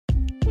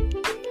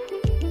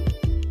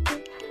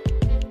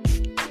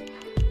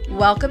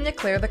Welcome to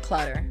Clear the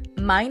Clutter.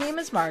 My name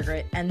is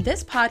Margaret, and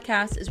this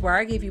podcast is where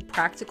I give you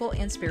practical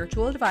and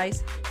spiritual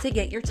advice to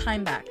get your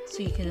time back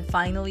so you can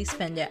finally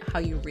spend it how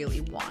you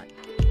really want.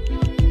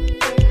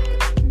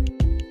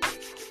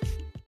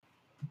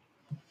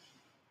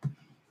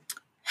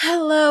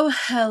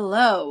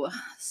 Hello.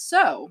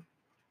 So,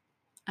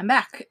 I'm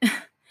back.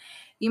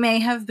 You may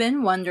have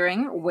been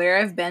wondering where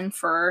I've been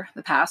for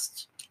the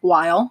past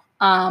while.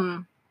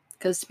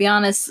 Because to be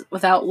honest,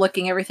 without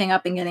looking everything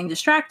up and getting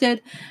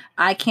distracted,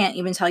 I can't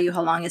even tell you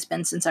how long it's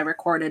been since I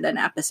recorded an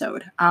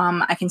episode.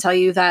 I can tell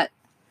you that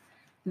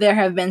there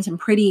have been some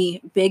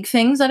pretty big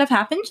things that have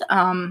happened.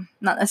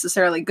 Not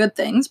necessarily good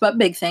things, but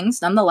big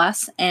things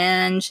nonetheless.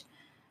 And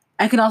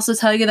I can also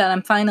tell you that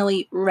I'm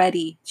finally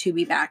ready to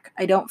be back.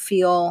 I don't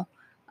feel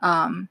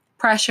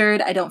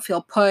pressured. I don't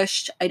feel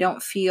pushed. I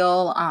don't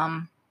feel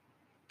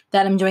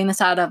that I'm doing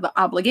this out of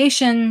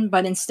obligation,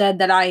 but instead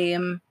that I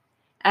am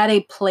at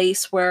a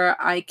place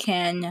where I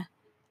can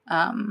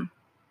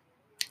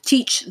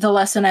teach the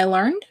lesson I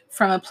learned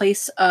from a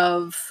place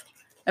of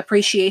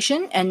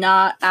appreciation and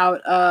not out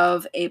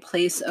of a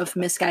place of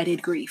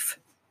misguided grief.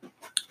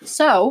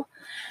 So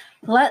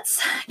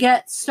let's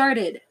get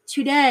started.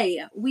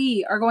 Today,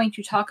 we are going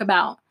to talk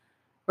about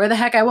where the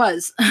heck I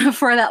was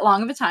for that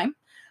long of a time.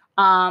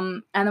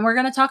 And then we're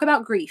going to talk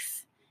about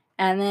grief.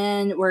 And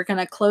then we're going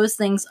to close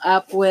things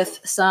up with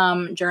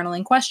some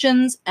journaling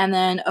questions. And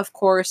then, of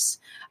course,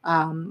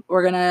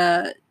 we're going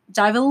to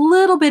dive a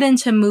little bit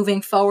into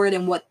moving forward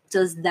and what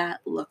does that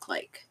look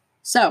like.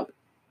 So,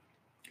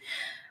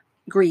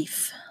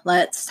 grief.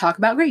 Let's talk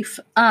about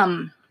grief.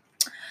 So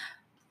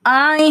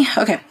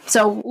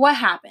what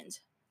happened?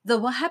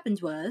 What happened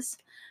was,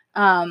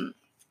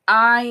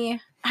 I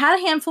had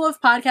a handful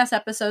of podcast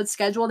episodes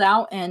scheduled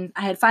out, and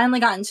I had finally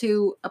gotten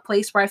to a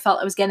place where I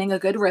felt I was getting a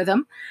good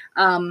rhythm.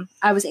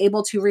 I was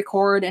able to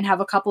record and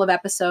have a couple of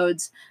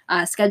episodes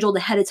scheduled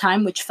ahead of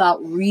time, which felt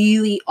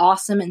really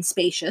awesome and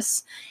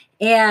spacious.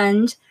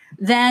 And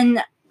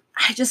then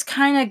I just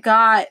kind of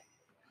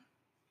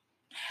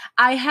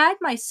I had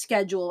my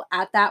schedule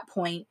at that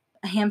point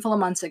a handful of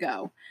months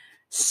ago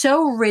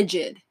so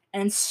rigid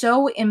and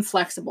so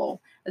inflexible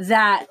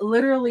that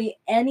literally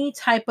any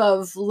type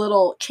of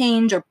little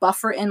change or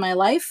buffer in my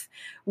life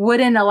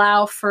wouldn't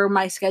allow for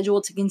my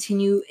schedule to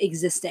continue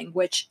existing,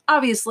 which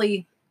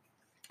obviously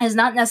is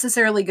not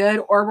necessarily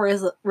good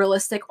or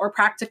realistic or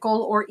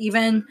practical or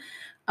even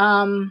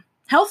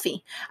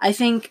healthy. I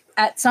think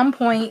at some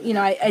point,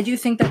 I do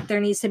think that there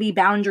needs to be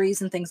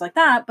boundaries and things like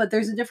that, but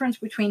there's a difference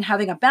between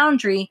having a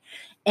boundary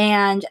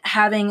and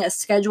having a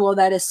schedule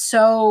that is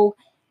so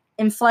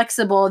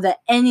inflexible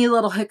that any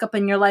little hiccup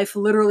in your life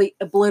literally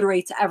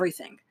obliterates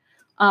everything.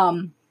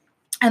 And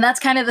that's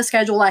kind of the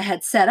schedule I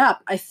had set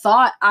up. I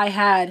thought I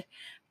had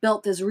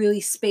built this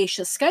really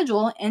spacious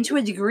schedule, and to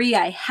a degree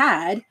I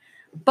had,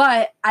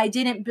 but I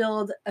didn't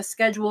build a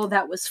schedule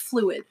that was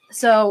fluid.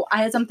 So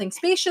I had something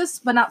spacious,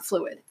 but not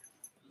fluid.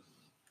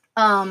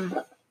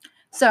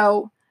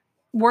 So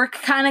work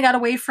kind of got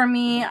away from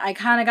me. I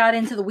kind of got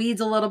into the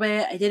weeds a little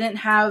bit. I didn't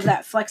have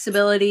that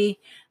flexibility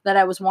that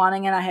I was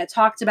wanting and I had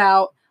talked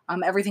about.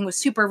 Everything was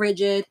super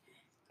rigid.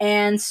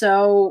 And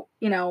so,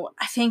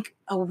 I think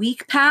a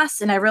week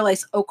passed and I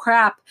realized, oh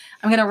crap,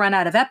 I'm going to run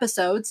out of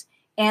episodes.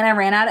 And I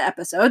ran out of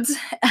episodes.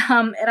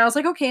 And I was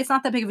like, okay, it's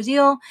not that big of a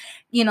deal.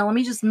 Let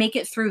me just make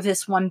it through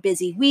this one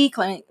busy week.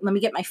 Let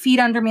me get my feet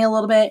under me a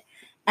little bit.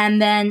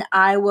 And then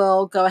I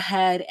will go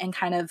ahead and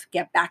kind of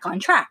get back on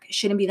track. It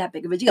shouldn't be that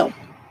big of a deal.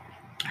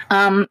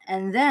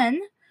 And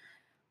then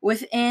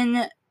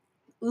within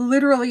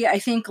literally, I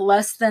think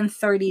less than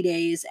 30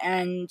 days.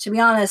 And to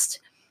be honest,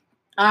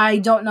 I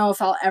don't know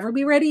if I'll ever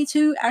be ready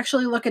to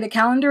actually look at a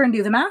calendar and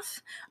do the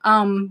math.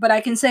 But I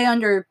can say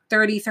under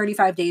 30,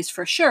 35 days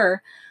for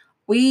sure,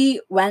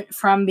 we went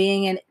from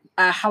being in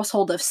a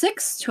household of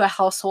 6 to a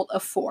household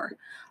of 4.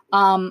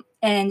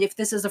 And if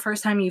this is the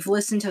first time you've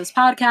listened to this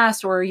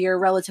podcast or you're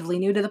relatively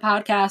new to the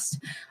podcast,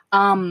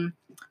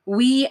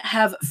 we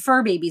have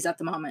fur babies at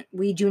the moment.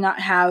 We do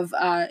not have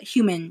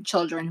human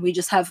children. We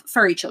just have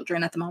furry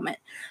children at the moment.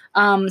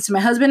 So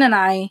my husband and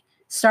I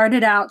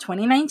started out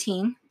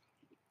 2019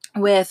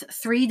 with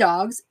 3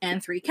 dogs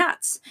and 3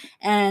 cats.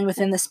 And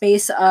within the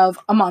space of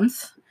a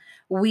month,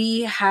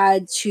 we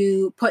had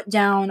to put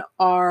down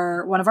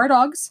one of our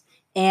dogs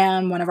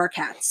and one of our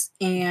cats.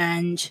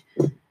 And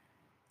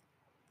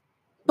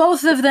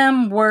both of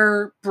them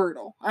were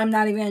brutal. I'm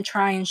not even going to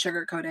try and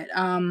sugarcoat it.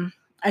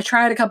 I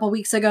tried a couple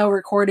weeks ago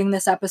recording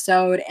this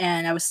episode,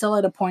 and I was still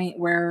at a point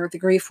where the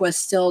grief was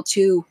still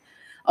too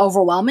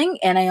overwhelming,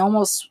 and I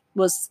almost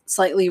was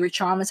slightly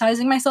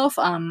re-traumatizing myself.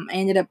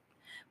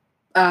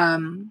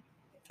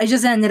 I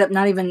just ended up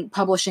not even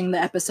publishing the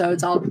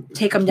episodes. I'll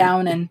take them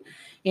down and,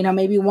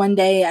 maybe one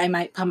day I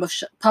might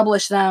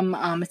publish them.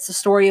 It's the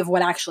story of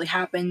what actually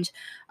happened.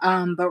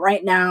 But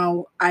right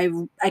now I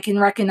can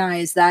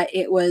recognize that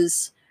it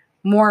was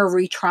more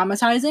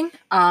re-traumatizing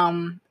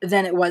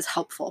than it was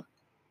helpful.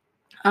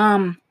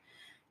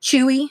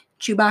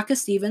 Chewbacca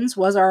Stevens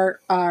was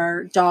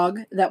our dog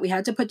that we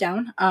had to put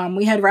down.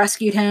 We had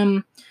rescued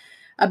him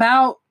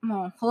about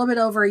a little bit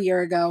over a year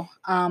ago.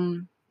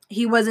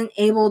 He wasn't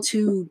able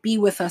to be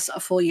with us a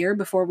full year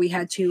before we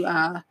had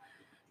to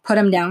put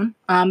him down.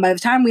 By the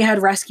time we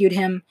had rescued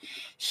him,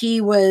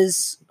 he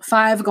was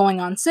 5 going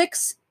on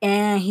 6,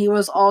 and he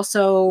was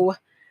also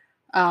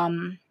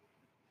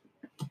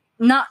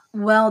not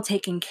well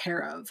taken care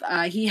of.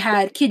 He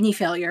had kidney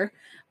failure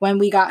when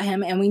we got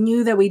him, and we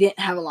knew that we didn't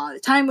have a lot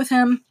of time with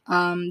him.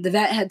 The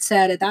vet had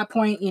said at that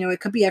point, it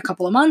could be a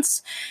couple of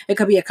months, it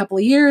could be a couple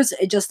of years.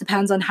 It just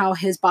depends on how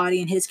his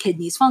body and his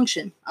kidneys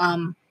function.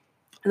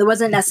 There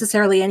wasn't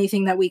necessarily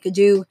anything that we could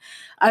do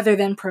other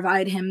than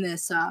provide him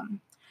this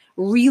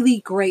really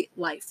great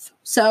life.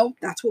 So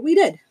that's what we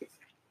did.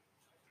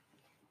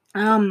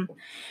 And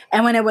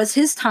when it was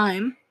his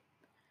time,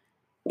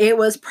 it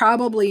was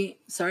probably,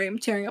 sorry, I'm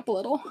tearing up a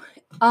little.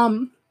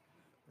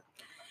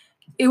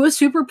 It was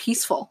super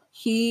peaceful.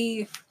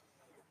 He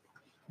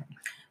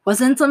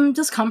was in some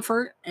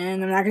discomfort,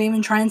 and I'm not going to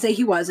even try and say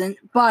he wasn't,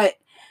 but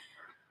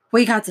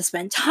we got to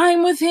spend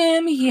time with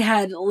him. He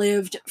had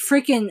lived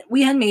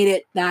we had made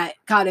it that,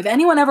 God, if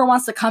anyone ever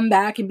wants to come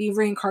back and be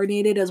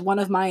reincarnated as one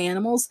of my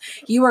animals,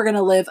 you are going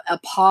to live a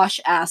posh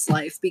ass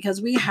life,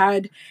 because we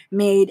had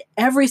made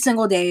every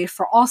single day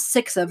for all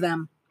 6 of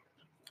them.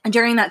 And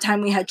during that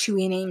time, we had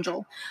Chewy and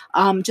Angel.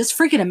 Just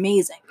freaking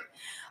amazing.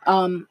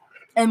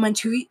 And when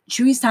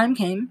Chewy's time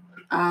came,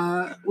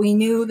 we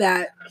knew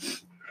that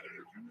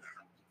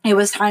it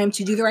was time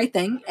to do the right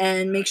thing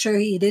and make sure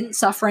he didn't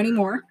suffer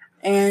anymore.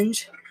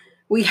 And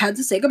we had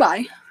to say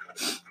goodbye.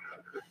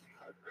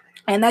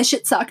 And that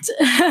shit sucked.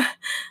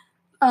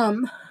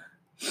 But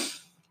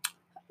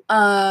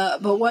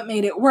what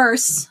made it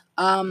worse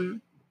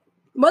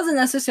wasn't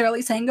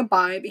necessarily saying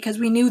goodbye, because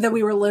we knew that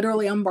we were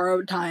literally on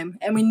borrowed time.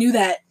 And we knew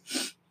that,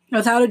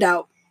 without a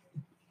doubt,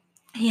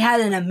 he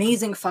had an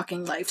amazing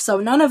fucking life. So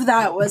none of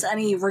that was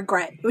any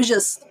regret. It was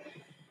just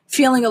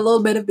feeling a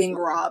little bit of being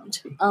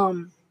robbed.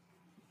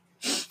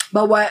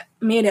 But what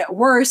made it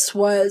worse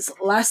was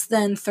less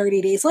than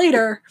 30 days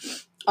later,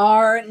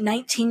 our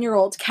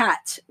 19-year-old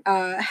cat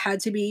had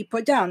to be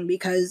put down,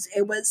 because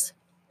it was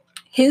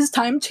his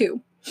time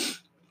too.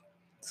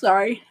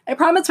 Sorry. I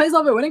promised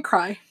myself I wouldn't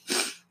cry.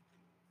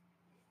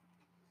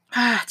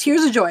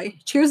 Tears of joy.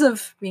 Tears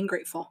of being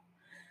grateful.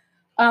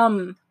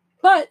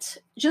 But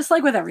just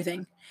like with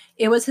everything,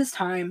 it was his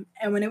time.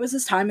 And when it was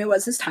his time, it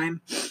was his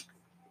time.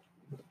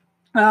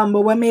 But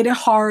what made it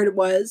hard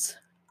was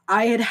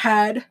I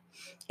had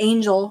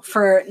Angel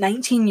for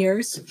 19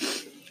 years.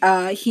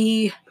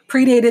 He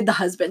predated the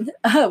husband,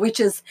 which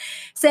is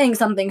saying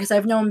something, because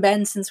I've known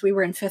Ben since we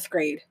were in 5th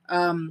grade.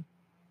 And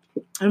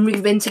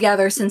we've been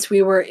together since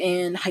we were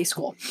in high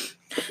school.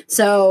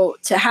 So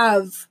to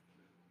have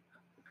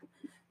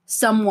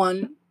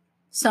someone,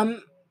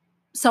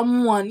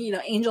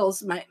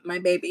 Angel's my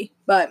baby,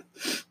 but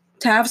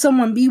to have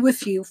someone be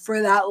with you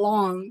for that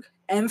long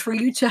and for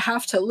you to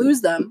have to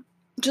lose them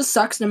just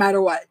sucks no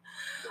matter what.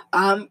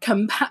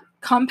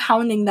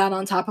 Compounding that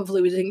on top of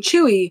losing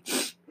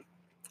Chewy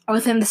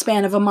within the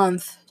span of a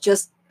month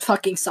just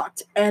fucking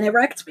sucked, and it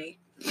wrecked me.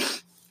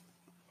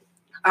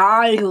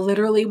 I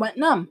literally went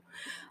numb.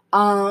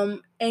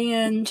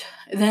 And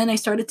then I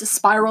started to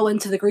spiral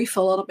into the grief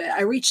a little bit.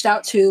 I reached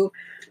out to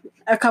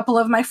a couple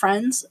of my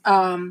friends,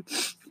 and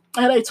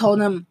I told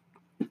them,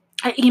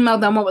 I emailed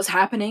them what was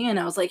happening, and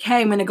I was like,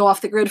 hey, I'm going to go off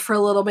the grid for a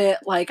little bit.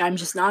 Like, I'm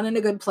just not in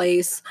a good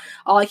place.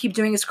 All I keep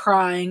doing is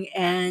crying,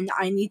 and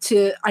I need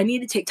to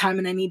take time,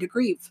 and I need to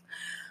grieve.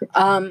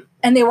 And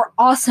they were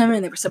awesome,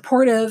 and they were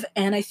supportive.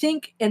 And I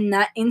think in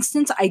that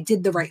instance, I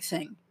did the right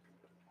thing.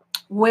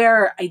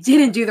 Where I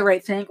didn't do the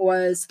right thing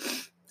was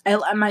I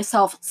let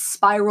myself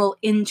spiral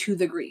into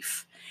the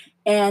grief.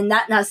 And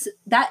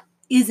that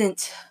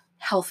isn't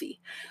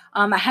healthy.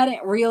 I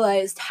hadn't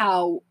realized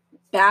how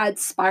bad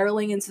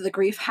spiraling into the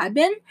grief had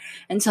been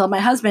until my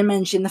husband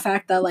mentioned the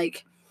fact that,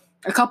 like,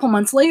 a couple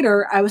months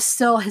later, I was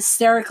still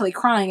hysterically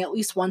crying at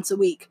least once a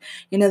week.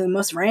 The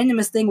most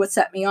randomest thing would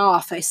set me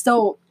off. I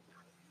still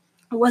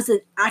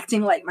wasn't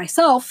acting like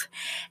myself,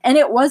 and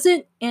it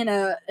wasn't in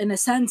a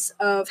sense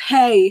of,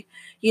 hey,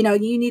 you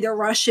need to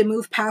rush and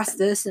move past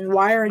this, and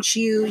why aren't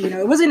you,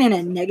 it wasn't in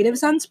a negative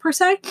sense per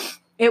se.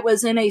 It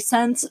was in a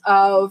sense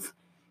of,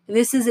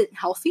 this isn't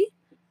healthy,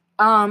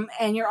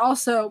 and you're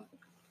also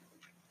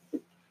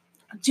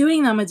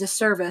doing them a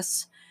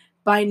disservice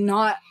by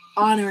not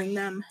honoring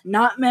them,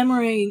 not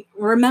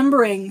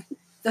remembering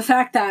the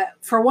fact that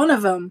for one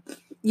of them,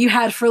 you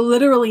had for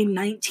literally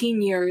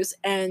 19 years,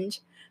 and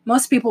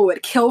most people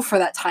would kill for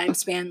that time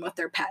span with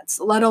their pets,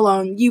 let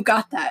alone you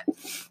got that.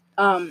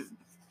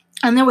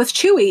 And then with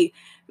Chewy,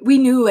 we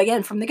knew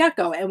again from the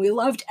get-go, and we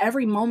loved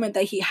every moment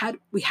that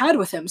we had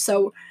with him.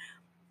 So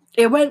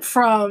it went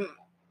from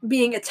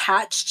being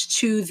attached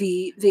to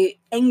the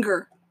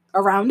anger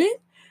around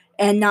it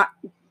and not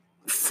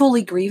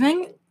fully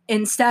grieving,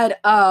 instead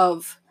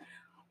of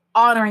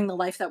honoring the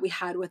life that we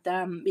had with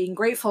them, being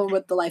grateful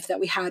with the life that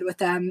we had with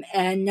them,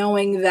 and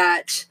knowing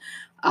that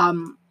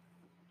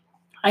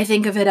I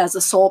think of it as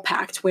a soul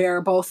pact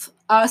where both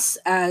us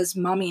as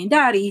mommy and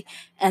daddy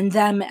and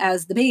them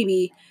as the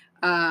baby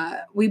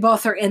We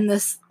both are in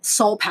this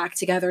soul pack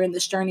together, in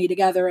this journey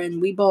together,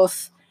 and we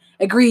both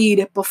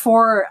agreed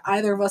before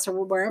either of us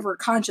were ever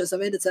conscious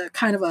of it. It's a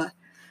kind of a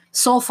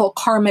soulful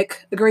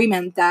karmic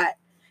agreement that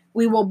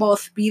we will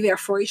both be there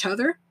for each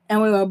other,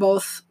 and we will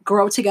both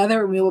grow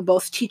together, and we will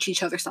both teach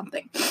each other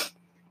something.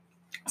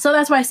 So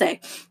that's why I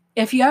say,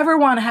 if you ever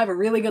want to have a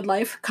really good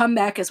life, come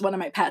back as one of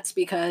my pets,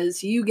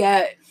 because you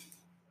get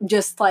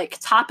just like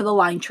top of the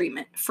line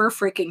treatment for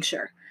freaking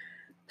sure.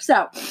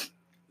 So,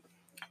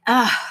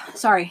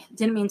 sorry,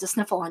 didn't mean to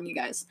sniffle on you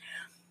guys.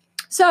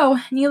 So,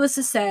 needless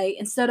to say,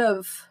 instead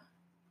of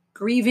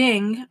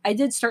grieving, I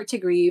did start to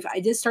grieve. I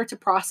did start to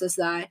process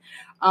that.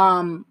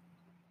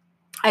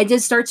 I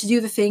did start to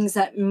do the things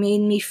that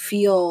made me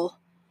feel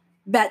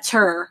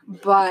better,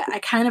 but I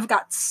kind of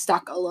got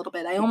stuck a little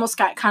bit. I almost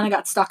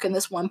got stuck in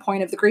this one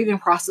point of the grieving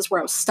process where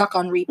I was stuck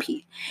on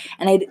repeat,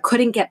 and I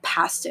couldn't get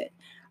past it.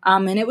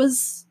 And it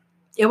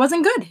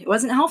wasn't good. It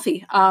wasn't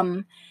healthy.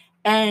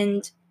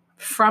 And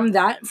from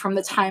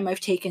the time I've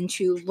taken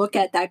to look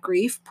at that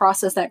grief,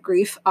 process that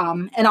grief,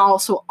 and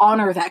also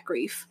honor that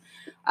grief,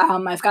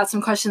 I've got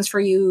some questions for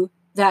you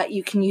that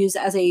you can use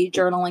as a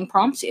journaling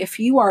prompt if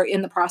you are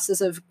in the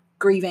process of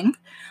grieving,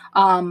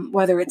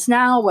 whether it's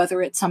now,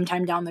 whether it's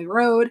sometime down the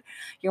road.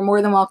 You're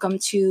more than welcome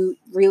to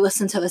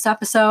re-listen to this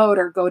episode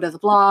or go to the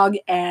blog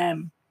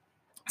and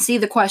see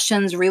the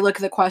questions, relook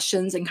at the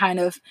questions, and kind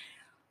of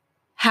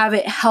have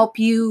it help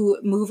you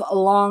move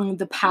along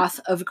the path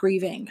of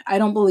grieving. I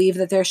don't believe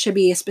that there should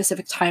be a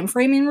specific time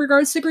frame in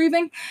regards to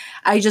grieving.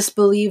 I just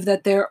believe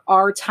that there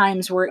are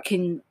times where it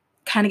can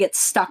kind of get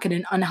stuck at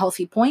an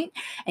unhealthy point,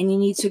 and you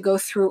need to go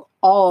through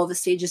all the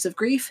stages of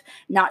grief,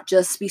 not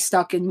just be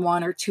stuck in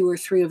one or two or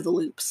three of the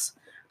loops.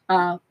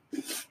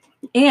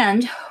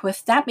 And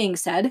with that being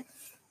said,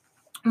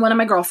 one of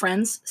my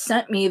girlfriends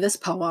sent me this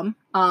poem.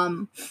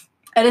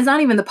 It is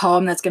not even the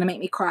poem that's going to make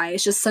me cry.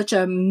 It's just such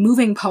a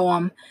moving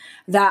poem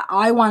that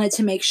I wanted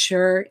to make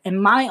sure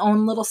in my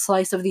own little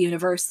slice of the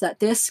universe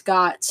that this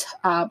got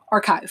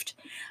archived.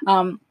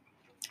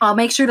 I'll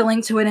make sure to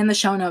link to it in the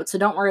show notes, so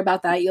don't worry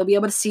about that. You'll be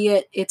able to see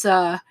it. It's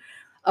a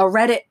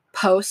Reddit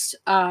post,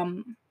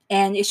 and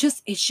it's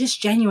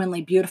just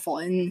genuinely beautiful.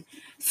 And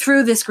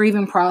through this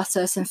grieving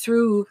process and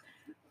through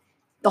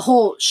the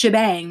whole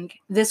shebang,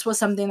 this was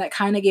something that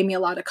kind of gave me a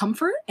lot of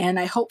comfort, and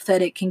I hope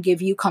that it can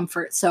give you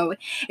comfort. So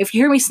if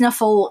you hear me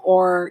sniffle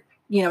or,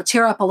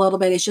 tear up a little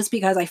bit, it's just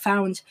because I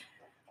found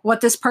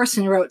what this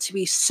person wrote to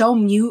be so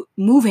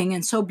moving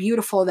and so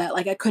beautiful that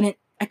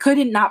I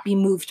couldn't not be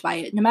moved by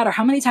it. No matter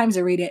how many times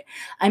I read it,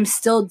 I'm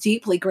still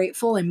deeply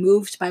grateful and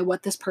moved by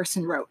what this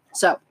person wrote.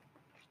 So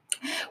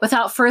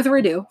without further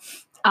ado,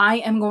 I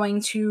am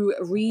going to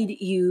read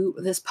you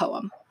this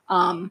poem.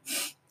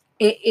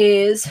 It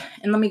is,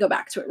 and let me go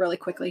back to it really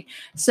quickly.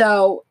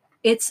 So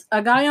it's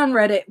a guy on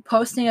Reddit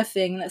posting a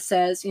thing that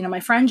says, my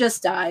friend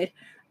just died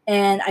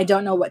and I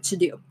don't know what to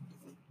do.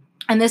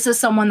 And this is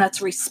someone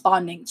that's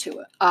responding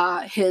to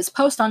his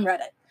post on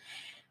Reddit.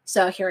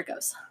 So here it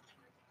goes.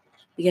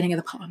 Beginning of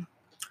the poem.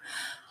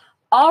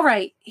 All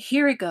right,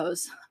 here it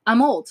goes.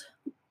 I'm old.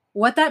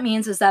 What that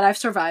means is that I've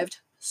survived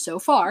so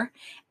far,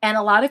 and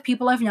a lot of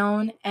people I've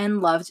known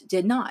and loved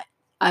did not.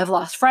 I've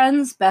lost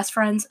friends, best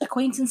friends,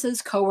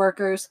 acquaintances,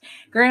 coworkers,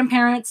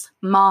 grandparents,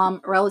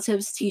 mom,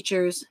 relatives,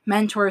 teachers,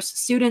 mentors,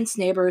 students,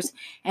 neighbors,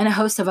 and a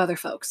host of other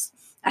folks.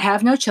 I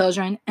have no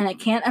children, and I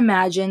can't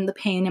imagine the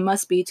pain it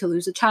must be to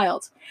lose a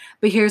child.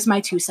 But here's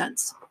my 2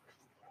 cents.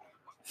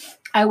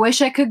 I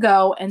wish I could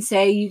go and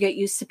say you get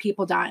used to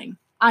people dying.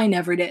 I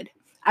never did.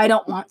 I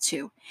don't want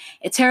to.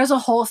 It tears a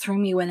hole through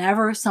me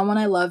whenever someone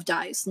I love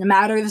dies, no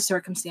matter the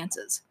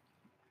circumstances.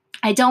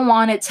 I don't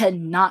want it to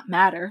not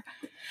matter.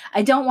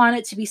 I don't want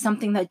it to be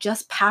something that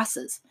just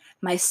passes.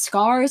 My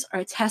scars are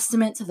a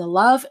testament to the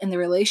love and the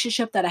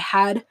relationship that I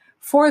had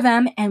for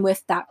them and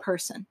with that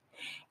person.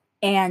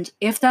 And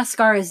if that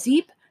scar is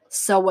deep,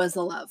 so was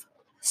the love.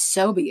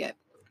 So be it.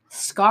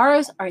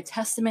 Scars are a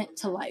testament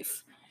to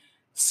life.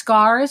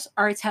 Scars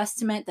are a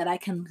testament that I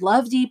can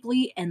love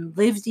deeply and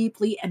live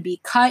deeply and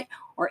be cut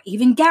or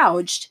even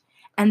gouged,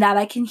 and that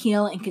I can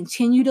heal and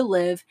continue to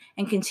live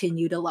and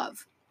continue to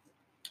love.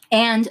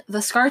 And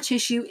the scar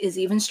tissue is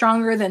even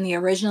stronger than the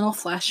original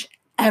flesh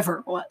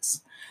ever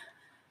was.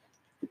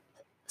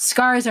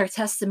 Scars are a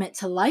testament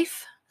to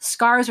life.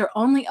 Scars are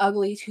only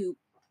ugly to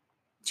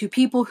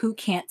people who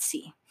can't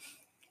see.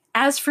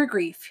 As for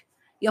grief,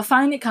 you'll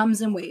find it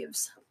comes in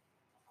waves.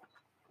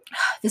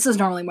 This is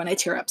normally when I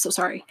tear up, so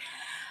sorry.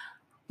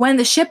 When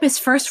the ship is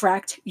first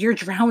wrecked, you're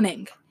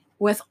drowning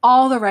with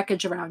all the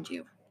wreckage around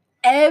you.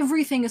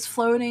 Everything is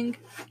floating.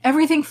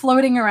 Everything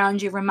floating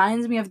around you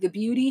reminds me of the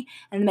beauty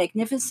and the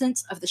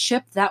magnificence of the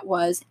ship that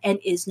was and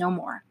is no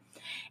more.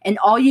 And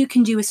all you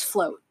can do is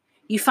float.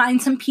 You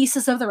find some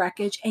pieces of the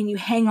wreckage and you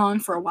hang on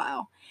for a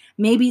while.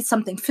 Maybe it's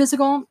something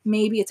physical.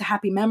 Maybe it's a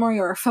happy memory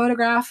or a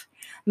photograph.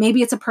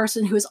 Maybe it's a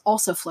person who is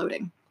also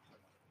floating.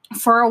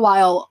 For a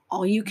while,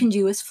 all you can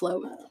do is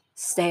float.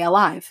 Stay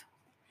alive.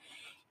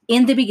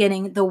 In the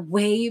beginning, the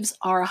waves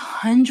are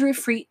 100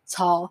 feet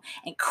tall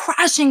and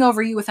crashing over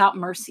you without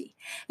mercy.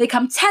 They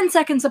come 10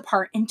 seconds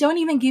apart and don't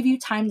even give you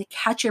time to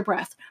catch your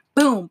breath.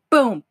 Boom,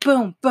 boom,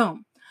 boom,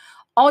 boom.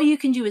 All you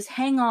can do is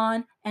hang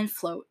on and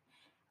float.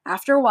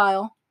 After a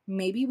while,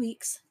 maybe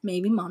weeks,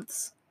 maybe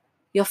months,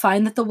 you'll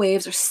find that the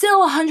waves are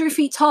still 100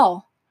 feet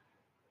tall,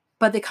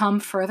 but they come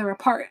further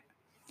apart.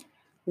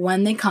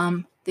 When they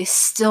come, they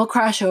still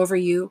crash over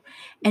you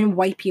and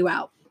wipe you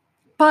out.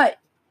 But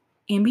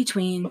in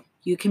between,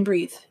 you can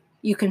breathe.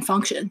 You can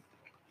function.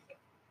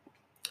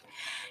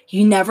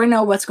 You never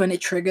know what's going to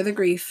trigger the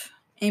grief.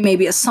 It may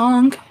be a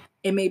song.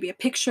 It may be a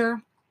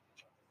picture.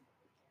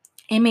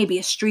 It may be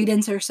a street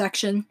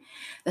intersection.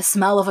 The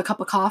smell of a cup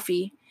of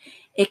coffee.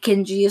 It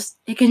can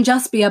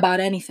just be about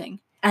anything.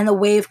 And the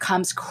wave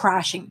comes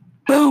crashing.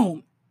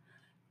 Boom!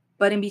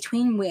 But in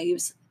between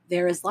waves,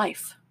 there is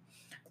life.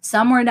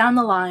 Somewhere down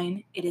the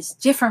line, it is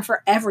different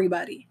for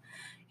everybody.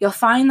 You'll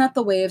find that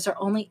the waves are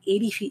only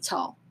 80 feet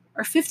tall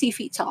or 50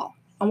 feet tall.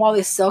 And while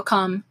they still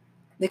come,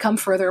 they come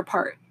further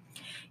apart.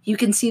 You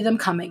can see them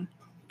coming.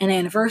 An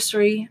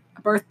anniversary,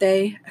 a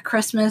birthday, a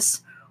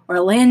Christmas, or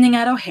a landing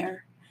at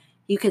O'Hare.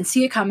 You can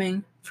see it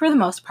coming for the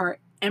most part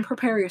and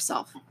prepare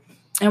yourself.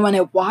 And when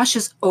it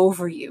washes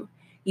over you,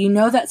 you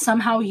know that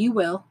somehow you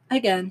will,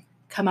 again,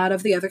 come out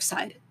of the other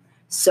side.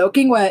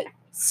 Soaking wet,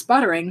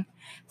 sputtering,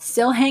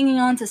 still hanging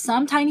on to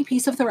some tiny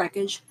piece of the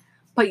wreckage,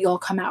 but you'll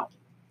come out.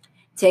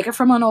 Take it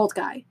from an old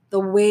guy. The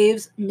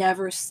waves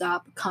never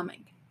stop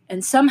coming.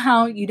 And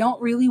somehow you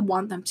don't really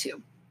want them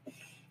to.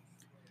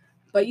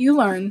 But you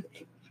learn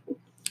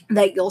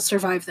that you'll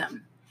survive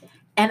them.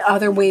 And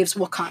other waves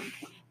will come.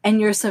 And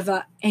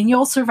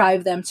you'll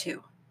survive them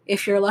too.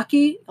 If you're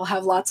lucky, you'll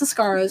have lots of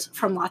scars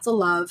from lots of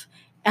love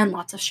and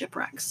lots of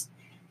shipwrecks.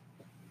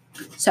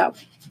 So,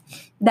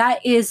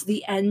 that is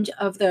the end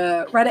of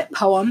the Reddit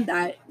poem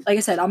that, like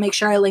I said, I'll make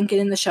sure I link it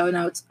in the show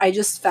notes. I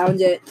just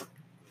found it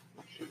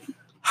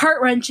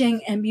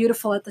heart-wrenching and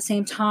beautiful at the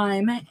same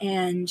time.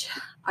 And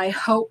I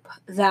hope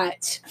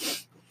that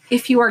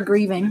if you are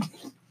grieving,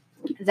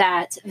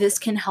 that this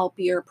can help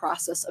your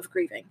process of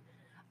grieving.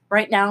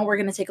 Right now, we're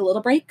going to take a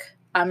little break.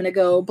 I'm going to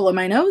go blow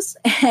my nose,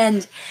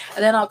 and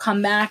then I'll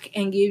come back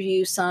and give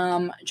you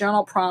some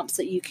journal prompts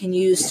that you can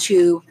use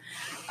to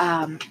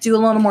do a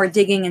little more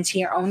digging into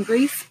your own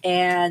grief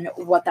and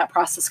what that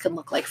process can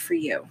look like for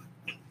you.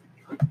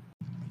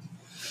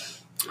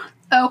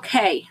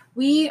 Okay,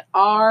 we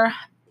are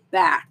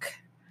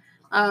back.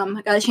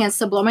 I got a chance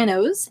to blow my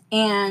nose,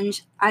 and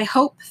I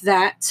hope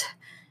that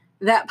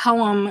that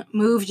poem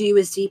moved you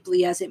as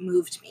deeply as it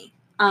moved me.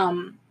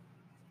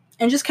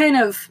 And just kind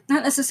of,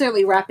 not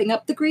necessarily wrapping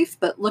up the grief,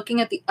 but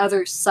looking at the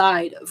other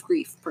side of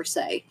grief, per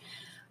se.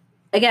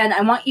 Again, I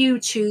want you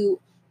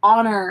to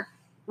honor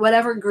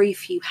whatever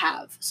grief you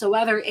have. So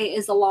whether it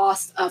is the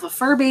loss of a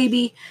fur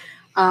baby,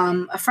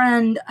 a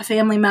friend, a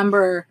family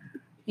member,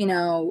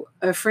 a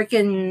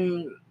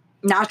freaking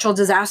natural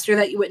disaster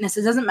that you witnessed,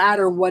 it doesn't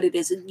matter what it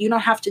is. You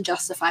don't have to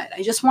justify it.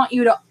 I just want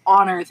you to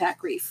honor that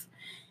grief.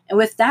 And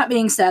with that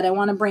being said, I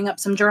want to bring up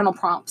some journal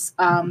prompts.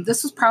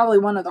 This was probably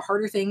one of the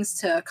harder things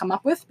to come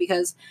up with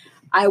because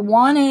I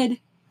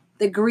wanted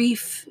the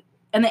grief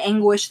and the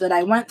anguish that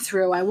I went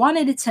through, I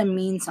wanted it to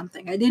mean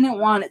something. I didn't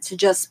want it to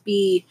just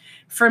be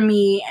for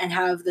me and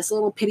have this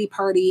little pity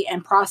party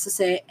and process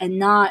it and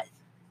not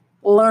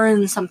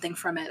learn something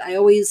from it. I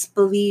always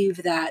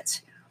believe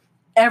that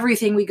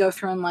everything we go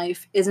through in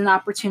life is an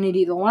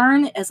opportunity to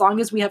learn as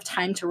long as we have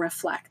time to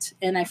reflect.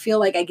 And I feel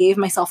like I gave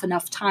myself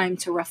enough time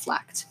to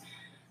reflect.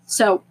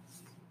 So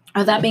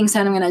with that being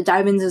said, I'm going to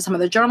dive into some of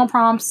the journal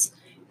prompts.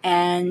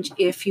 And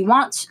if you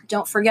want,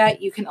 don't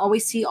forget, you can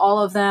always see all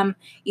of them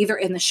either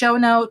in the show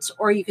notes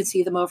or you can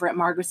see them over at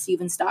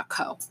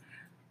margaretstevens.co. All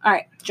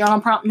right,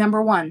 journal prompt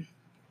number 1.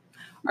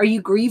 Are you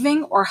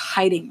grieving or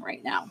hiding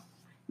right now?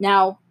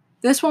 Now,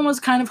 this one was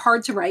kind of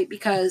hard to write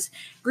because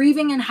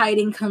grieving and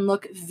hiding can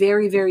look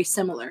very, very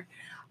similar.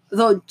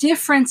 The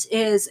difference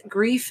is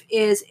grief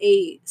is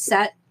a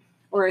set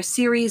or a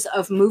series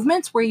of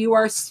movements where you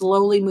are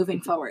slowly moving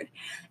forward.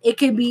 It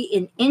could be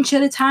an inch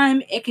at a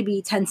time. It could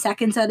be 10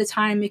 seconds at a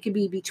time. It could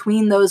be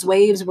between those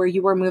waves where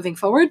you are moving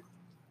forward.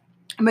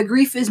 But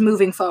grief is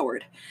moving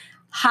forward.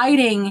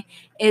 Hiding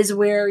is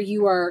where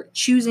you are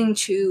choosing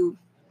to,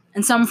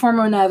 in some form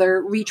or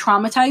another,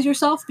 re-traumatize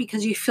yourself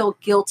because you feel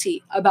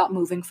guilty about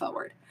moving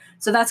forward.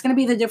 So that's going to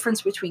be the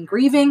difference between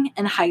grieving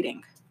and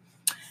hiding.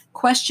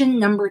 Question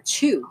number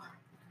 2.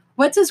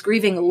 What does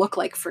grieving look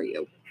like for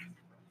you?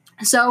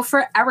 So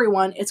for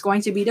everyone, it's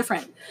going to be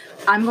different.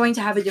 I'm going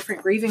to have a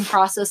different grieving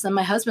process than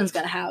my husband's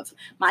going to have.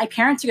 My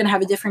parents are going to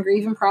have a different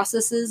grieving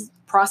process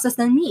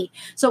than me.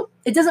 So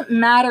it doesn't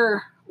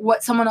matter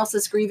what someone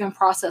else's grieving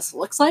process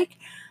looks like,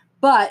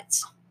 but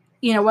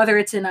whether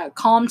it's in a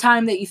calm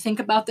time that you think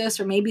about this,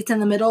 or maybe it's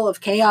in the middle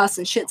of chaos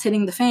and shit's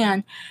hitting the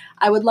fan,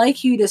 I would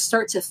like you to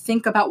start to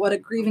think about what a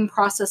grieving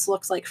process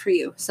looks like for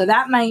you. So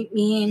that might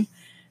mean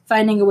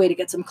finding a way to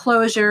get some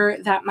closure.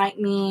 That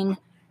might mean,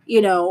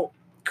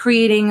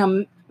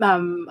 creating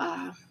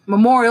a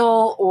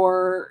memorial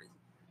or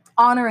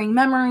honoring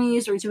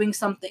memories or doing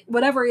something,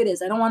 whatever it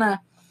is. I don't want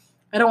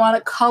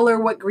to color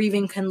what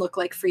grieving can look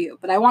like for you,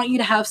 but I want you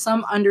to have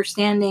some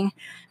understanding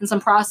and some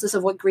process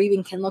of what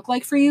grieving can look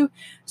like for you,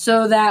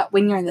 so that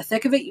when you're in the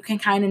thick of it, you can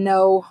kind of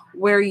know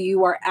where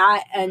you are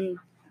at and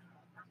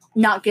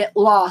not get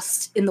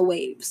lost in the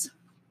waves.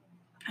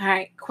 All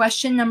right,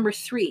 question number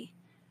 3.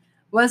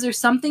 Was there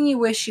something you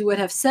wish you would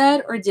have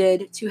said or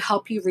did to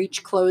help you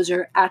reach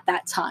closure at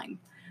that time?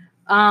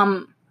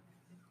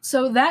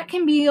 So that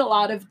can be a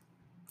lot of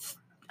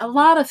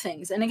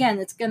things. And again,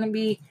 it's going to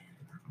be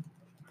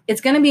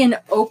an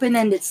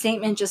open-ended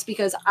statement, just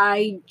because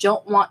I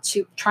don't want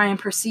to try and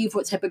perceive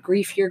what type of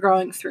grief you're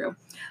going through.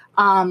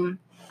 I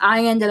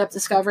ended up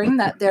discovering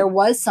that there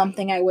was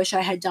something I wish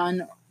I had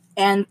done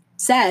and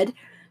said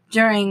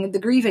during the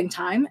grieving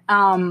time.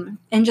 And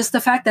just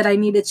the fact that I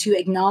needed to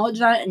acknowledge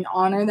that and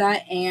honor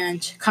that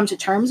and come to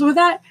terms with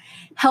that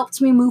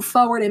helped me move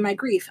forward in my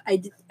grief.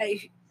 I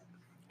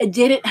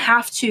didn't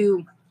have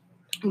to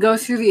go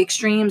through the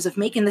extremes of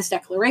making this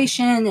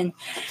declaration and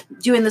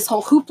doing this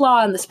whole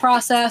hoopla and this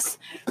process.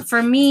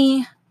 For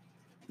me,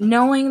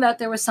 knowing that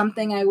there was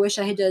something I wish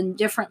I had done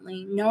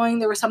differently, knowing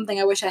there was something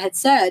I wish I had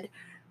said,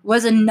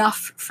 was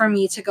enough for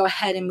me to go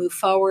ahead and move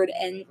forward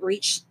and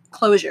reach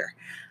closure.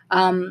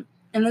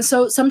 And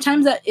so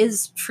sometimes that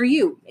is for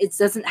you. It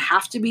doesn't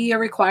have to be a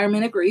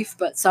requirement of grief,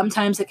 but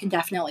sometimes it can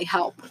definitely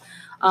help.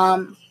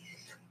 And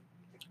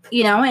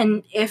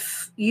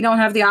if you don't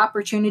have the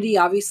opportunity,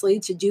 obviously,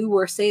 to do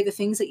or say the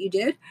things that you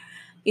did,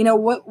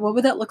 what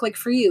would that look like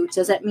for you?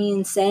 Does that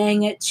mean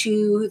saying it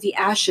to the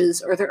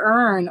ashes or the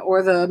urn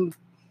or the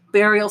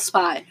burial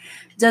spot?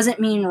 Does it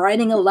mean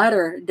writing a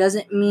letter? Does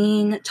it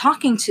mean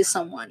talking to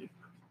someone?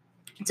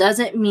 Does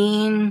it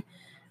mean,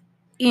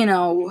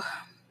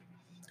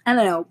 I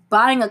don't know,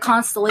 buying a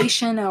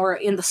constellation or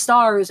in the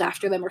stars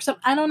after them or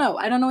something? I don't know.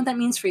 I don't know what that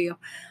means for you.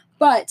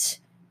 But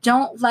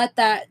don't let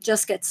that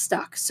just get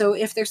stuck. So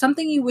if there's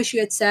something you wish you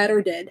had said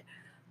or did,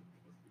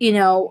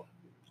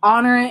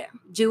 honor it,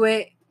 do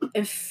it,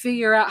 and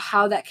figure out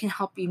how that can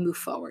help you move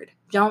forward.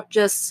 Don't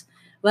just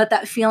let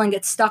that feeling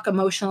get stuck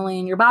emotionally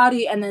in your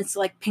body and it's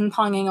like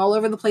ping-ponging all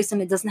over the place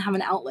and it doesn't have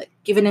an outlet.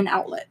 Give it an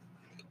outlet.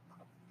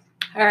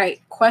 All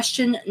right,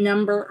 question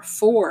number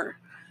 4.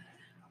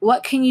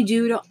 What can you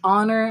do to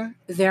honor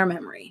their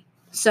memory?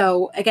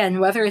 So again,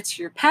 whether it's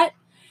your pet,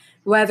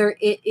 whether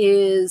it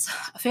is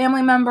a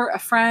family member, a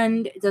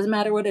friend, it doesn't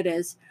matter what it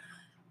is.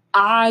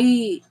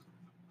 I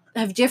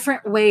have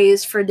different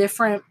ways for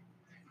different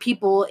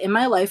people in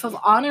my life of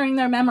honoring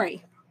their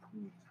memory.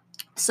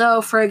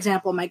 So, for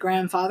example, my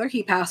grandfather,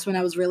 he passed when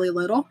I was really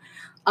little.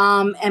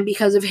 And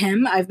because of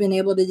him, I've been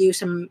able to do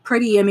some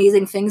pretty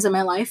amazing things in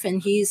my life.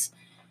 And he's,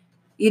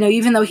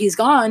 even though he's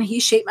gone, he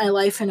shaped my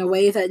life in a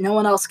way that no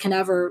one else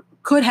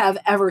could have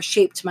ever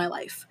shaped my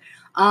life.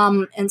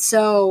 And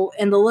so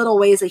in the little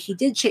ways that he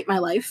did shape my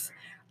life,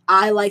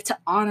 I like to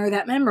honor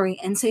that memory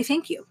and say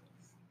thank you.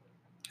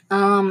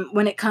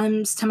 When it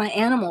comes to my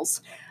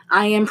animals,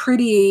 I am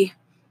pretty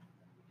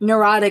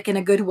neurotic in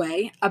a good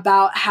way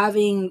about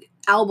having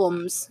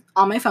albums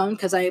on my phone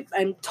because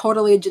I'm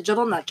totally a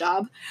digital nut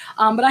job.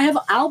 But I have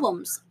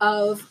albums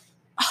of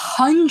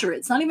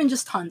hundreds, not even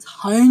just tons,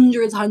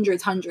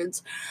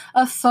 hundreds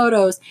of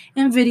photos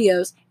and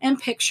videos and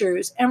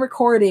pictures and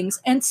recordings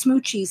and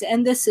smoochies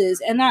and this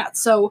is and that.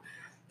 So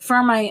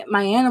for my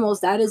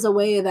animals, that is a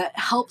way that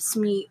helps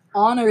me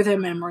honor their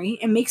memory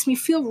and makes me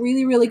feel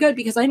really, really good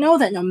because I know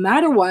that no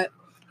matter what,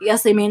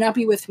 yes, they may not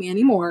be with me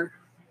anymore,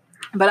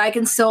 but I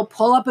can still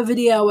pull up a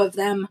video of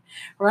them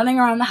running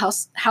around the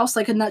house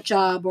like a nut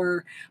job,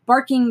 or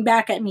barking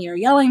back at me, or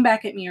yelling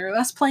back at me, or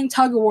us playing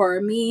tug of war,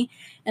 or me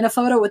in a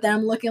photo with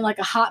them looking like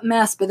a hot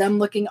mess, but them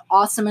looking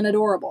awesome and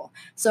adorable.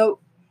 So,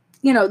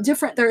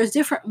 there's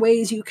different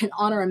ways you can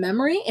honor a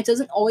memory. It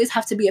doesn't always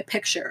have to be a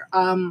picture.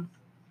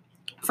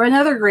 For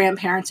another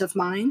grandparent of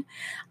mine,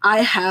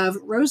 I have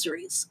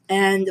rosaries,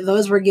 and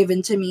those were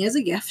given to me as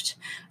a gift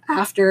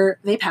after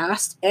they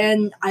passed,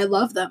 and I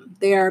love them.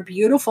 They are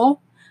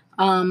beautiful.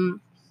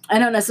 I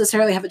don't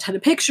necessarily have a ton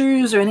of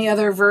pictures or any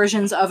other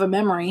versions of a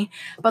memory,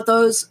 but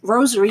those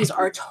rosaries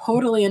are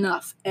totally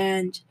enough,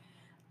 and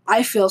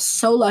I feel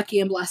so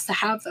lucky and blessed to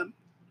have them.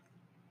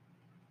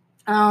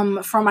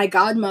 From my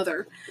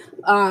godmother,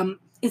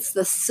 it's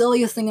the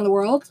silliest thing in the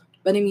world,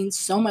 but it means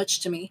so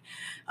much to me.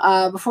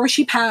 Before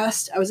she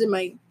passed, I was in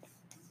my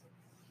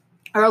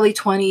early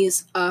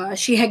 20s.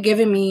 She had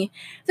given me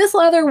this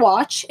leather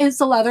watch.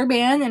 It's a leather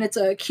band, and it's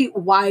a cute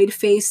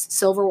wide-faced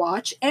silver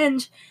watch,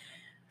 and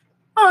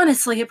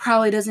honestly, it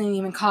probably doesn't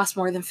even cost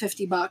more than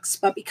 $50,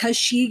 but because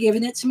she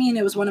given it to me and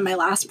it was one of my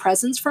last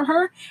presents from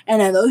her,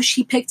 and I know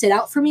she picked it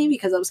out for me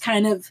because I was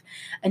kind of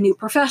a new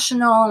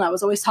professional and I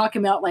was always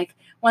talking about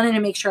wanting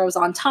to make sure I was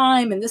on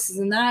time and this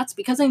and that,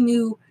 because I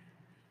knew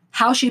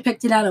how she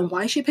picked it out and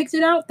why she picked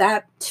it out,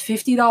 that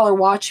 $50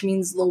 watch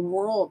means the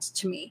world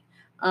to me.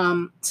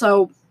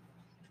 So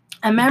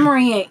a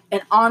memory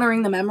and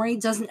honoring the memory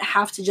doesn't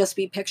have to just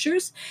be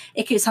pictures.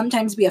 It could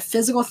sometimes be a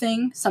physical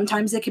thing.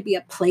 Sometimes it could be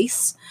a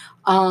place.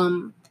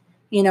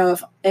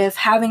 if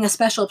having a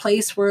special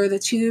place where the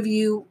two of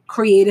you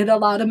created a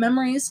lot of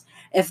memories,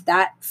 if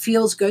that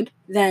feels good,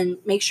 then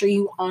make sure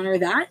you honor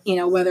that,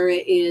 whether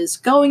it is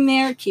going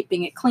there,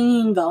 keeping it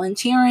clean,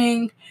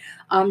 volunteering,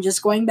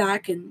 just going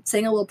back and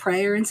saying a little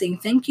prayer and saying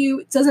thank you.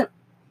 It doesn't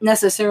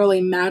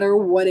necessarily matter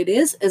what it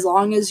is, as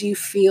long as you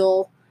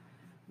feel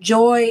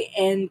joy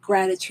and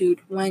gratitude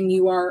when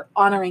you are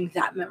honoring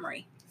that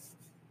memory.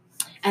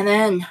 And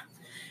then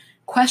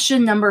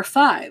question number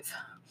 5.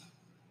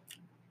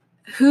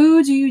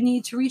 Who do you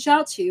need to reach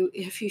out to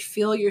if you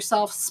feel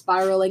yourself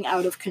spiraling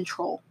out of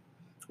control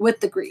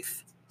with the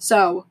grief?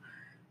 So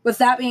with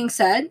that being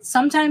said,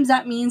 sometimes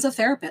that means a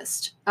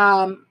therapist.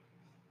 I've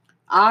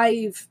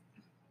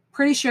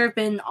pretty sure I've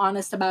been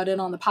honest about it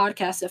on the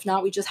podcast. If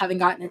not, we just haven't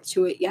gotten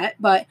into it yet.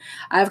 But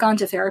I've gone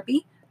to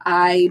therapy.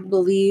 I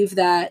believe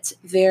that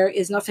there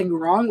is nothing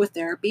wrong with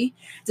therapy.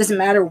 It doesn't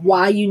matter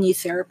why you need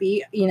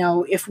therapy.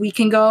 If we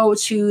can go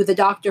to the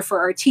doctor for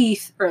our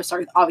teeth,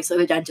 obviously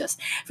the dentist.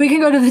 If we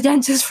can go to the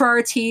dentist for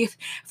our teeth,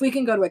 if we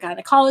can go to a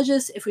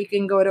gynecologist, if we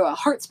can go to a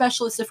heart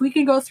specialist, if we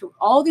can go through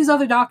all these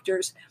other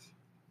doctors,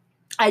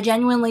 I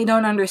genuinely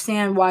don't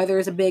understand why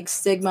there's a big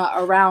stigma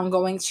around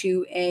going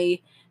to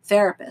a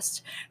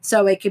therapist.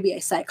 So it could be a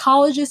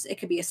psychologist, it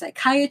could be a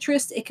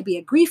psychiatrist, it could be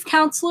a grief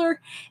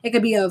counselor, it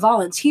could be a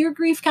volunteer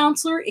grief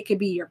counselor, it could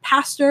be your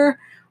pastor,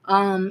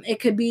 it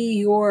could be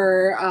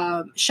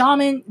your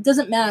shaman. It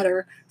doesn't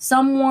matter.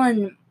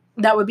 Someone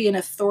that would be an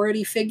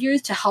authority figure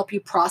to help you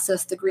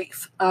process the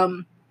grief.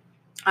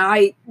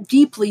 I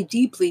deeply,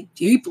 deeply,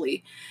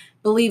 deeply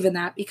believe in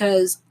that,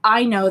 because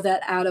I know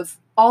that out of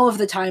all of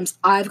the times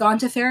I've gone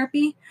to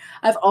therapy,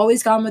 I've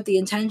always gone with the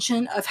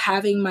intention of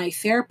having my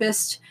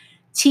therapist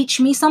teach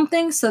me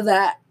something so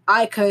that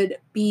I could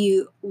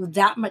be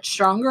that much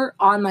stronger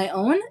on my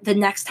own the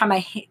next time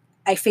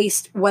I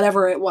faced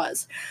whatever it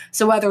was.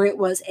 So whether it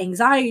was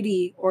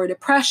anxiety or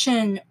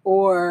depression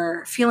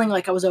or feeling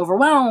like I was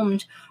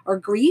overwhelmed or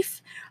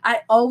grief, I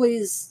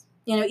always,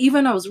 even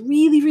when I was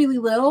really, really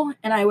little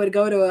and I would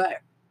go to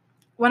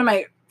one of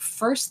my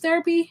first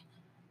therapy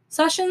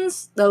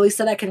sessions, the least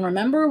that I can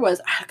remember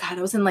was,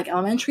 I was in like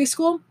elementary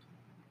school.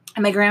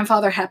 And my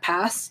grandfather had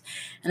passed,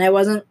 and I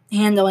wasn't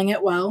handling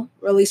it well,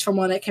 or at least from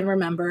what I can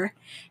remember.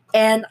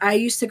 And I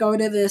used to go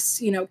to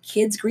this,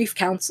 kids grief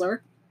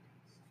counselor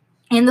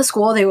in the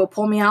school. They would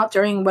pull me out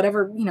during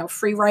whatever,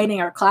 free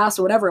writing or class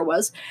or whatever it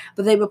was.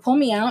 But they would pull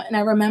me out, and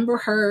I remember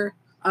her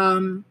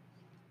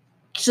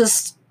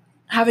just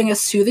having a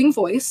soothing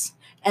voice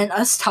and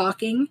us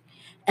talking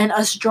and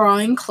us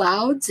drawing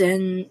clouds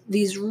and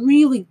these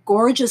really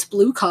gorgeous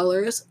blue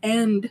colors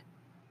and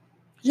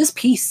just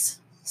peace.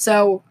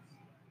 So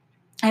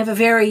I have a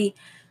very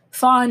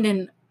fond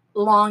and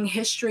long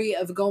history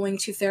of going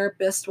to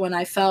therapists when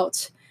I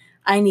felt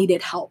I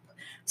needed help.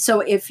 So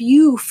if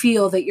you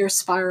feel that you're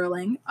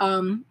spiraling,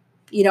 I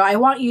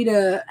want you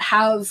to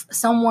have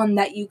someone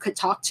that you could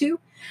talk to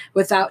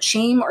without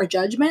shame or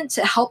judgment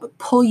to help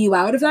pull you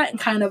out of that and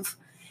kind of,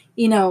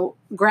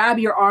 grab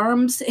your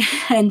arms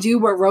and do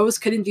what Rose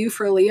couldn't do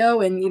for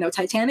Leo and,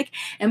 Titanic,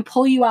 and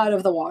pull you out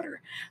of the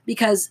water.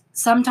 Because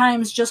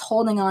sometimes just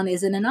holding on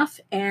isn't enough,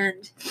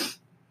 and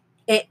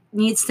it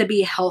needs to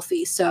be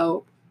healthy.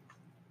 So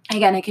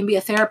again, it can be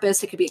a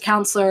therapist, it could be a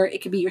counselor,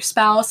 it could be your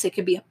spouse, it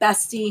could be a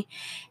bestie,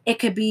 it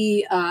could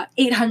be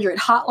 800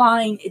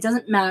 hotline. It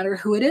doesn't matter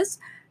who it is.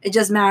 It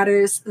just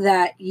matters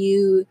that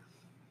you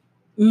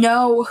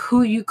know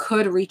who you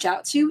could reach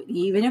out to,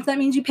 even if that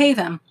means you pay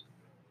them,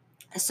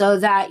 so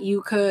that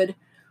you could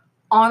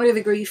honor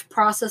the grief,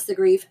 process the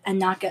grief, and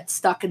not get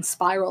stuck and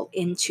spiral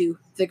into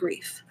the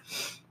grief.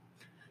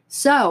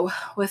 So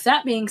with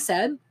that being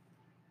said,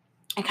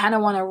 I kind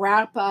of want to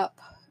wrap up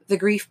the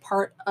grief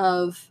part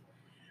of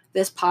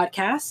this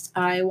podcast.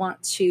 I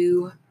want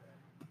to,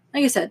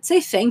 like I said, say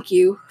thank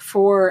you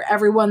for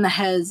everyone that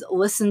has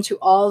listened to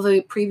all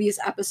the previous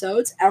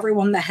episodes,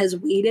 everyone that has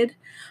waited.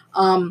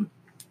 And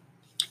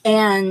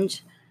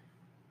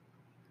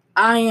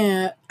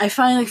I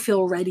finally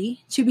feel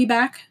ready to be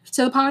back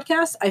to the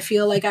podcast. I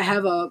feel like I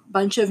have a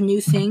bunch of new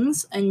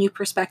things and new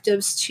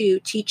perspectives to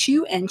teach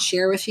you and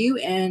share with you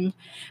and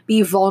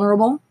be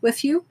vulnerable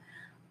with you.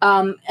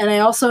 And I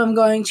also am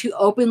going to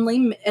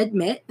openly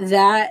admit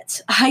that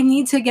I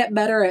need to get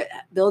better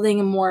at building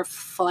a more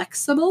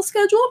flexible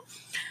schedule,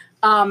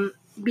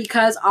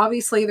 because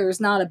obviously there's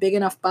not a big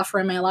enough buffer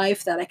in my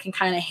life that I can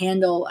kind of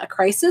handle a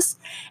crisis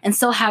and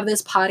still have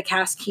this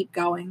podcast keep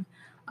going.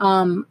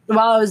 While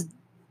I was,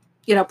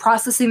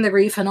 processing the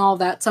grief and all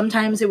that,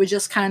 sometimes it would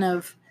just kind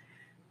of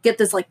get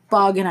this like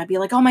bug and I'd be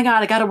like, oh my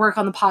God, I got to work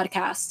on the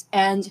podcast.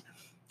 And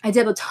I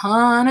did a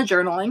ton of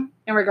journaling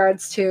in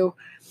regards to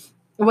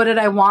what did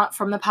I want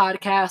from the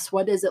podcast?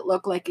 What does it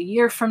look like a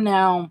year from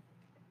now?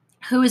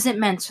 Who is it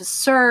meant to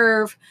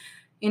serve?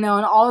 And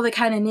all the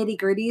kind of nitty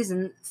gritties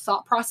and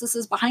thought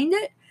processes behind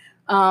it.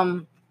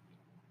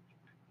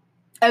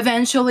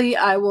 Eventually,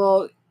 I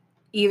will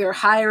either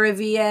hire a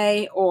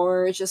VA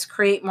or just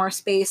create more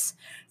space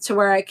to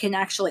where I can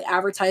actually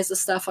advertise the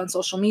stuff on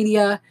social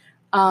media.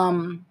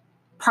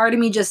 part of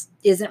me just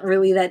isn't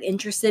really that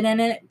interested in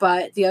it,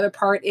 but the other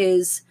part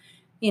is,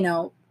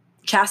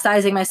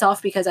 chastising myself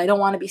because I don't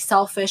want to be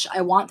selfish. I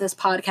want this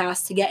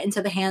podcast to get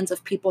into the hands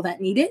of people that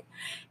need it.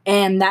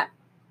 And that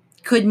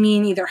could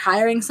mean either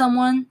hiring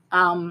someone,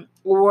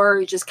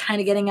 or just kind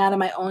of getting out of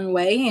my own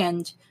way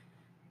and,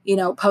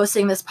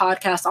 posting this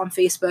podcast on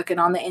Facebook and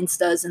on the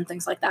Instas and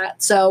things like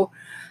that. So,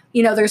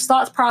 there's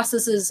thought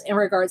processes in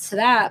regards to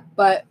that,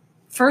 but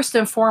first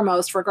and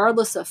foremost,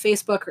 regardless of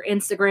Facebook or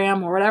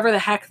Instagram or whatever the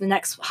heck the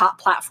next hot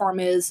platform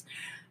is,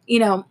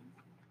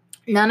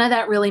 none of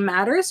that really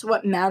matters.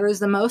 What matters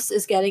the most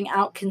is getting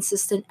out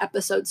consistent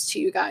episodes to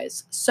you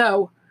guys.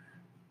 So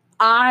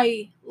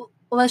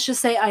let's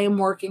just say I am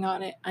working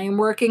on it. I am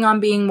working on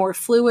being more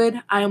fluid.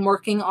 I am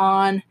working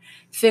on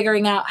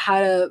figuring out how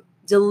to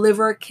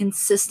deliver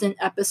consistent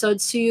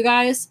episodes to you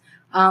guys,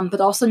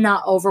 but also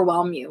not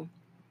overwhelm you.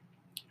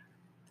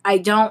 I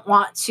don't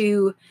want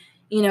to,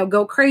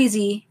 go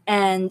crazy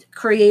and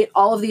create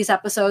all of these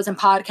episodes and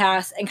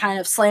podcasts and kind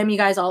of slam you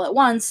guys all at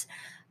once.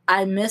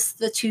 I miss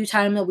the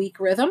 2-time-a-week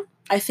rhythm.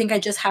 I think I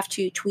just have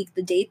to tweak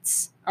the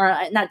dates, or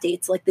not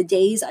dates, like the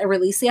days I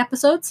release the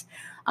episodes.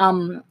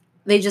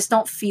 They just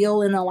don't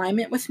feel in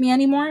alignment with me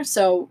anymore.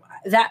 So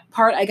that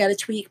part I got to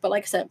tweak. But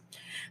like I said,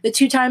 the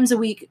 2 times a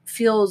week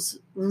feels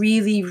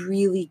really,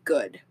 really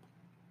good.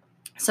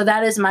 So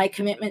that is my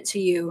commitment to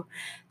you.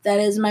 That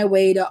is my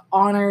way to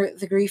honor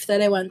the grief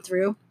that I went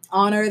through,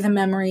 honor the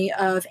memory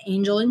of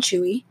Angel and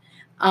Chewy,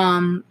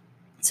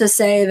 to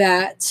say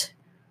that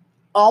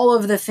all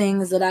of the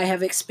things that I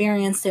have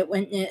experienced and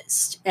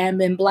witnessed and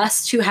been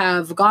blessed to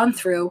have gone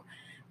through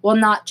will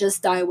not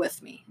just die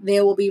with me. They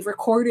will be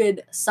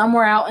recorded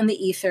somewhere out in the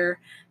ether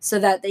so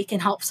that they can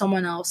help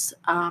someone else,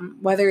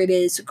 whether it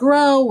is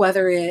grow,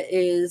 whether it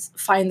is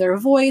find their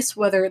voice,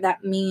 whether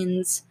that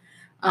means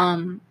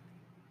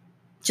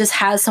just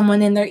has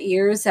someone in their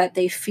ears that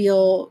they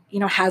feel,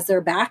 has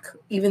their back,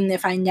 even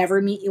if I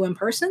never meet you in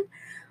person.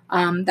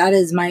 That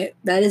is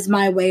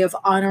my way of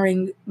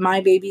honoring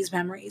my baby's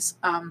memories.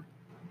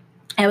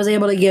 I was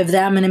able to give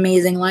them an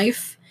amazing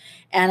life,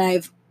 and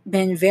I've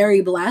been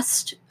very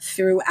blessed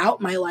throughout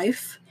my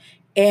life.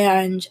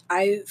 And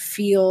I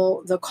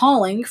feel the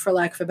calling, for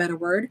lack of a better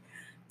word,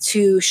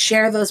 to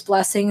share those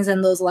blessings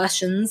and those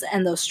lessons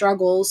and those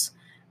struggles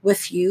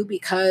with you,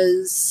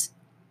 because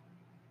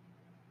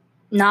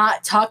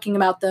not talking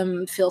about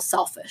them feels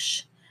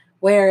selfish.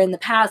 Where in the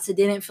past it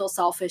didn't feel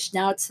selfish,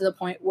 now it's to the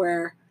point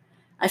where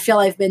I feel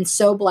I've been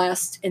so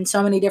blessed in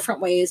so many different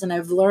ways, and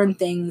I've learned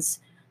things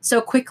so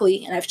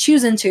quickly, and I've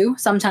chosen to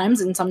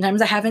sometimes, and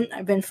sometimes I haven't.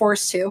 I've been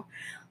forced to.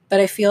 But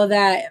I feel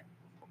that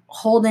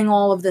holding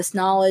all of this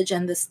knowledge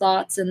and this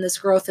thoughts and this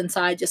growth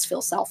inside just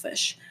feels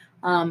selfish.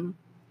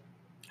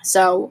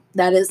 So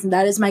that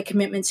is my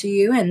commitment to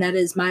you, and that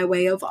is my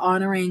way of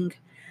honoring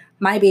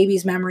my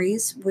baby's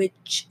memories,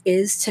 which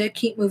is to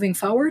keep moving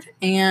forward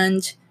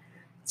and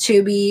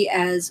to be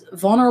as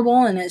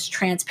vulnerable and as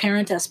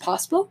transparent as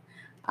possible.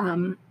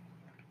 And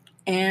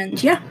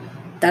yeah,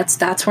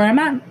 that's where I'm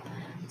at.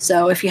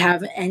 So if you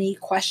have any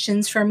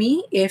questions for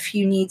me, if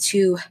you need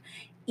to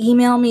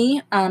email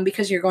me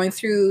because you're going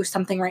through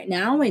something right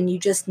now and you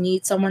just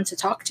need someone to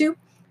talk to,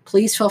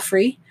 please feel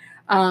free.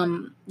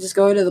 Just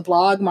go to the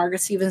blog,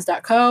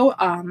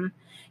 margaretstevens.co.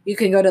 You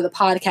can go to the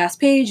podcast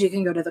page. You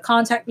can go to the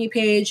contact me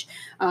page.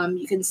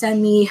 You can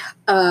send me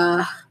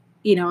a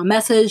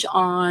message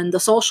on the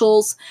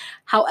socials.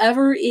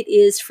 However it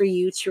is for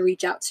you to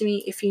reach out to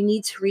me. If you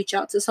need to reach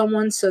out to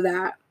someone so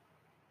that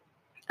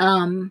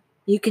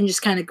you can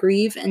just kind of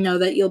grieve and know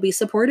that you'll be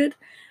supported,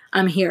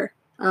 I'm here.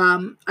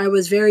 I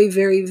was very,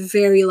 very,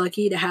 very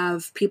lucky to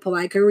have people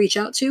I could reach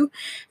out to,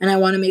 and I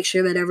want to make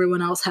sure that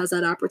everyone else has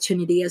that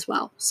opportunity as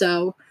well.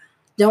 So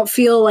don't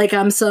feel like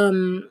I'm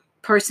some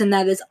person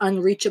that is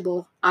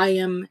unreachable. I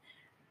am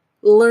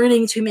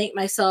learning to make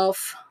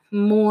myself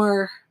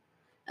more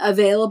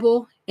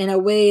available in a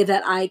way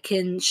that I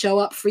can show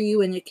up for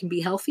you and it can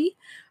be healthy,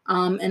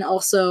 and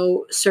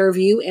also serve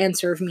you and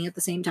serve me at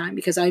the same time,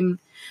 because I'm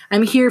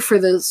here for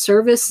the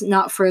service,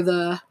 not for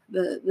the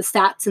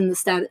stats and the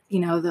stat,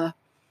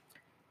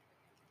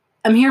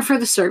 I'm here for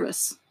the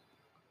service,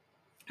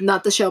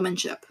 not the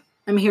showmanship.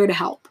 I'm here to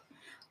help.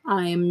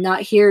 I'm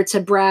not here to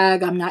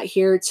brag. I'm not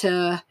here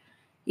to,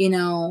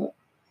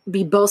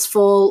 be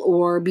boastful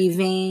or be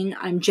vain.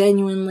 I'm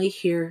genuinely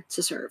here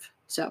to serve.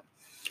 So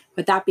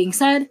with that being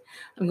said,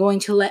 I'm going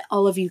to let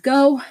all of you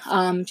go.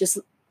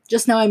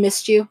 Just know I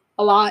missed you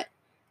a lot.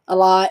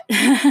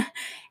 And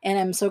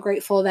I'm so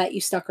grateful that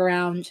you stuck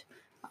around.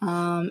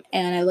 And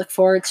I look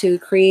forward to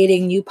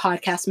creating new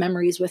podcast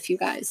memories with you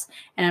guys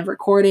and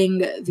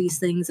recording these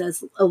things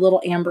as a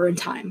little Amber in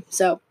time.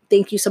 So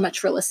thank you so much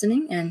for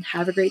listening, and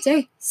have a great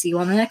day. See you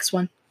on the next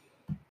one.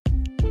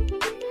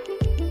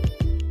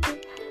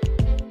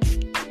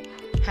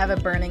 Have a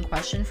burning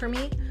question for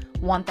me?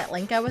 Want that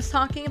link I was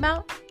talking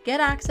about? Get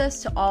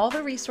access to all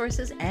the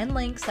resources and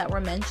links that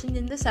were mentioned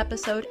in this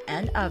episode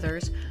and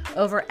others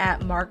over at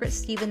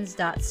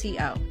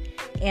margaretstevens.co.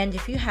 And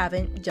if you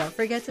haven't, don't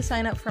forget to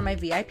sign up for my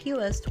VIP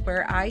list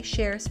where I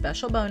share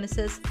special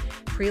bonuses,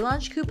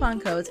 pre-launch coupon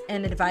codes,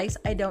 and advice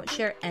I don't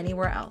share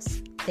anywhere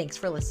else. Thanks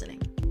for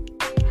listening.